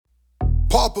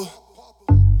Poppa,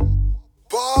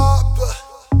 Poppa,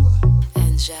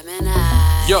 and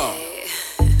Gemini. Yo,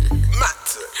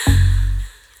 matter.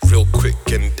 Real quick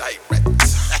and direct.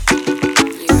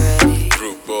 You ready?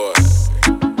 Group boy.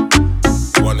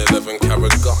 111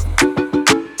 carat gun.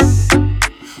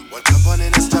 What up on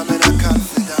in the stamina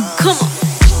confidence? Come on.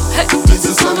 Hey. It's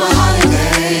a summer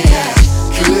holiday, yeah.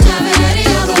 Couldn't have it any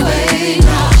other way,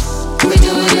 nah. We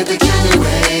do it at the Kenyan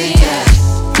way, yeah.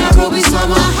 Nairobi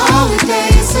summer holiday,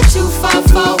 it's a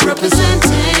 254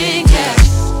 representing, yeah.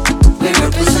 We're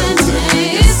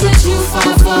representing, it's a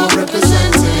 254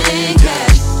 representing, yeah.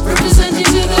 Representing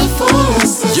to the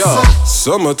fullest. Yo,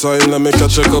 summertime, let me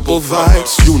catch a couple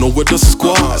vibes. You know, with the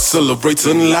squad,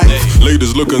 celebrating life.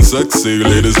 Ladies looking sexy,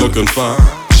 ladies looking fine.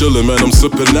 Chillin', man, I'm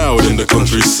sipping out in the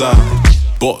countryside.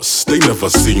 Boss, they never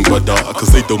seen Wada,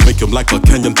 cause they don't make him like a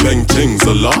Kenyan paintings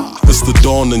a lot. It's the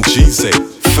Dawn and G's,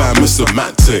 fam, it's a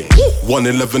mad thing.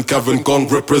 111 Karen Gong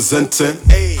representing.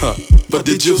 Huh. But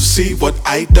did you see what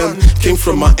I done? Came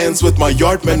from my ends with my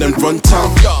yard men and run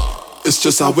town. It's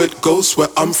just how it goes where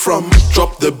I'm from.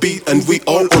 Drop the beat and we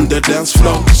all on the dance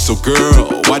floor. So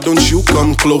girl, why don't you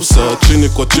come closer? Chini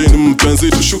kwa chini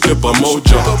mpenzi tushuke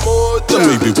pamoja. Then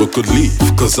maybe we could leave,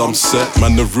 cause I'm set.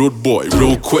 Man, the rude boy,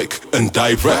 real quick and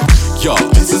direct. Yo,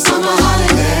 it's a summer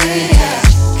holiday, yeah.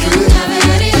 Couldn't have it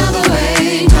any other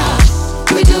way, nah.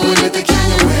 We do it at the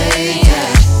Kenyan way,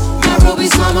 yeah. Nairobi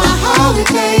summer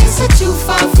holiday, it's a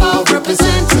 254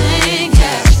 representing,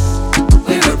 yeah.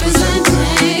 We're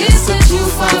representing, it's a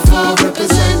 254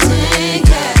 representing,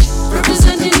 yeah.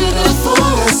 Representing to the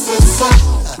fullest.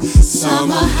 It's a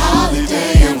summer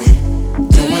holiday, and we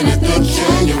doing it the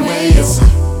Kenyan way. It's a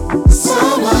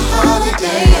summer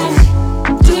holiday, and we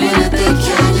doing it the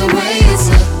Kenyan way. It's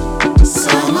a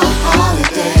summer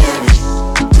holiday, and we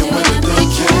doing it the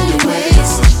Kenyan way.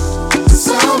 It's a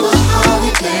summer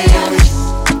holiday, and we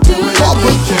doing it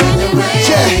the Kenyan way.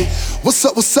 Yeah. What's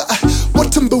up, what's up?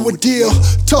 What timber a deal?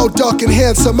 Tall, dark, and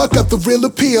handsome, I got the real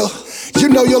appeal. You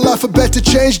know your life about to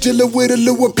change, dealing with a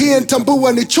European.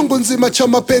 Tambua ni chungu nzima cha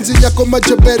mapenzi yako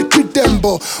majaberi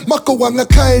kidembo. Mako wanga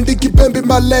kaindi kibembe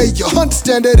malayo.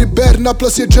 Understand that it better na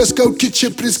plus your dress code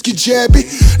kichipris kijebi.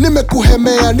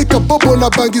 Nimekuhemea nikabobo na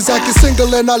bangi zaki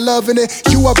single and I loving it.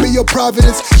 You will be your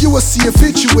providence, you will see a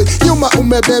fit you with. You my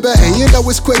ume baby, and you know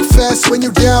it's quick fast when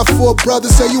you down for a brother.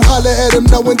 So you holler at him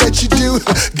knowing that you do.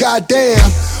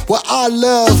 Goddamn, well I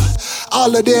love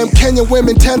all of them Kenyan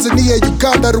women, Tanzania,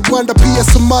 Uganda, Rwanda, pia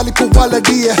Somali kwa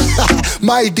waladia.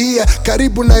 My dear,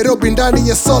 karibu Nairobi ndani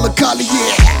ya sola kali,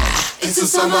 yeah. It's a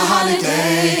summer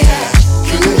holiday, yeah.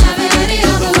 Couldn't have it any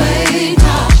other way,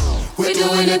 nah. We're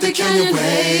doing it the Kenyan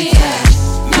way, yeah.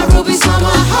 Nairobi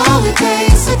summer holiday,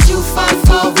 it's a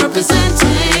 254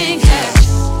 representing, yeah.